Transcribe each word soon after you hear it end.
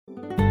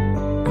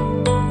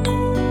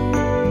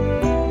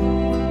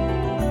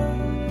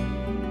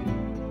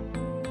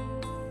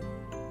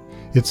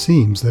It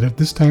seems that at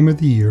this time of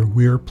the year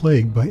we are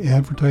plagued by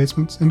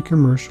advertisements and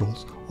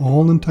commercials,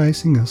 all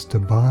enticing us to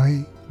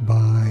buy,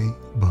 buy,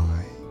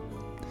 buy.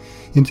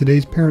 In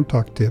today's Parent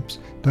Talk Tips,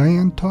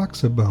 Diane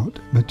talks about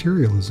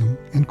materialism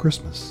and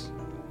Christmas.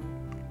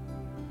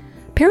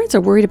 Parents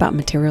are worried about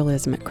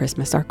materialism at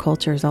Christmas. Our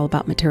culture is all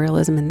about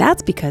materialism, and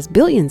that's because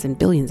billions and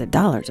billions of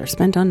dollars are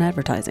spent on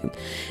advertising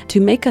to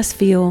make us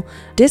feel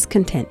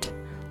discontent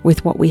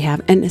with what we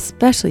have, and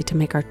especially to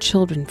make our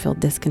children feel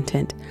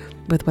discontent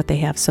with what they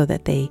have so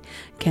that they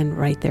can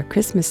write their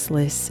Christmas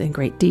lists in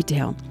great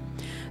detail.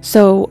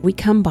 So we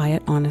come by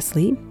it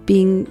honestly,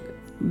 being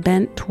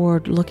bent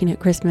toward looking at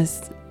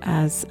Christmas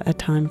as a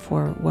time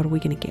for what are we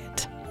going to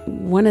get.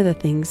 One of the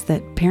things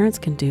that parents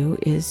can do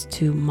is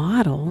to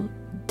model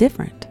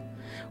different.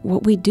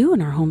 What we do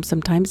in our home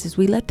sometimes is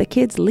we let the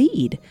kids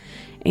lead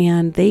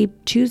and they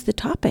choose the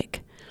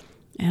topic.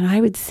 And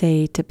I would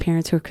say to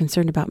parents who are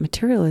concerned about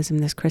materialism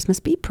this Christmas,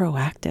 be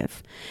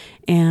proactive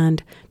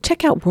and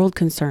check out World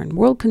Concern,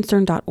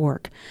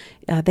 worldconcern.org.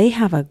 They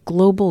have a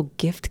global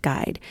gift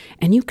guide,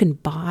 and you can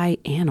buy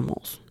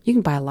animals. You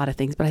can buy a lot of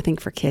things, but I think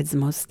for kids, the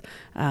most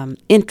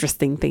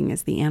interesting thing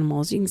is the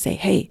animals. You can say,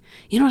 hey,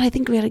 you know what I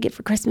think we ought to get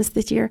for Christmas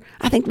this year?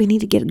 I think we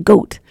need to get a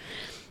goat.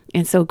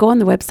 And so go on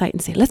the website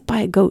and say, let's buy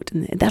a goat.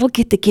 And that'll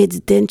get the kids'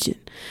 attention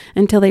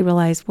until they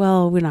realize,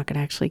 well, we're not going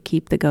to actually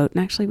keep the goat.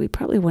 And actually, we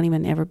probably won't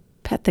even ever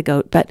pet the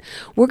goat, but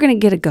we're going to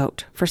get a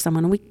goat for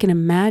someone. And we can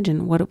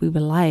imagine what it would be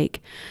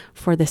like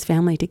for this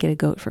family to get a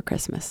goat for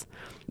Christmas.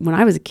 When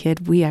I was a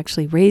kid, we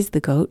actually raised the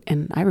goat,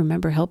 and I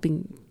remember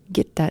helping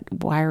get that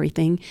wiry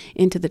thing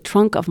into the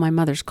trunk of my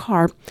mother's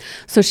car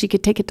so she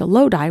could take it to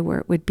Lodi, where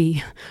it would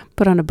be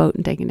put on a boat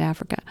and taken to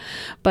Africa.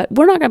 But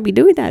we're not going to be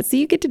doing that, so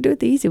you get to do it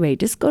the easy way.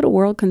 Just go to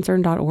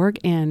worldconcern.org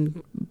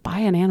and buy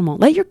an animal.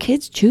 Let your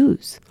kids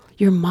choose.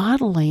 You're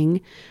modeling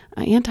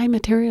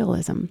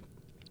anti-materialism.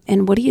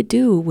 And what do you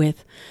do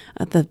with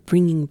the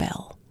ringing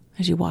bell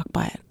as you walk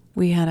by it?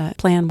 We had a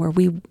plan where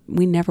we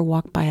never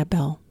walked by a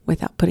bell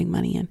without putting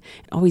money in.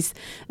 Always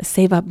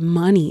save up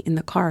money in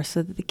the car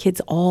so that the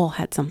kids all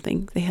had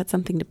something. They had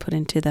something to put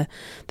into the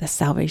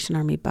Salvation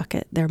Army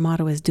bucket. Their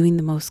motto is doing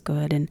the most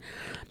good.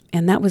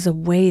 And that was a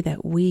way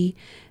that we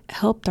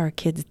helped our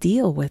kids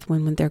deal with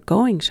when they're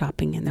going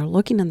shopping and they're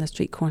looking on the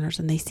street corners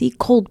and they see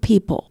cold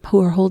people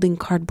who are holding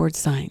cardboard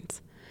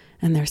signs.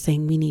 And they're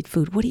saying, we need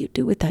food. What do you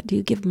do with that? Do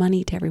you give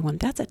money to everyone?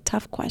 That's a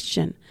tough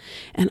question.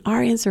 And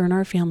our answer in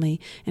our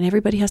family, and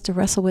everybody has to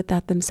wrestle with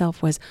that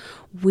themselves, was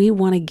we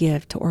want to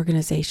give to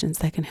organizations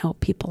that can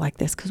help people like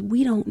this because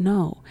we don't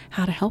know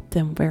how to help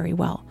them very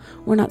well.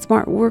 We're not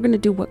smart. We're going to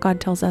do what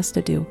God tells us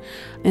to do.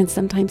 And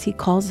sometimes he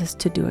calls us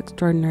to do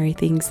extraordinary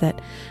things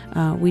that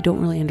we don't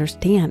really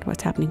understand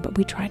what's happening, but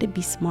we try to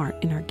be smart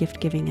in our gift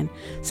giving. And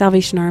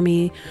Salvation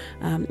Army,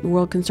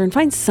 World Concern,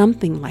 find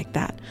something like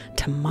that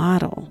to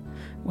model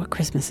what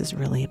Christmas is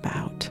really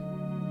about.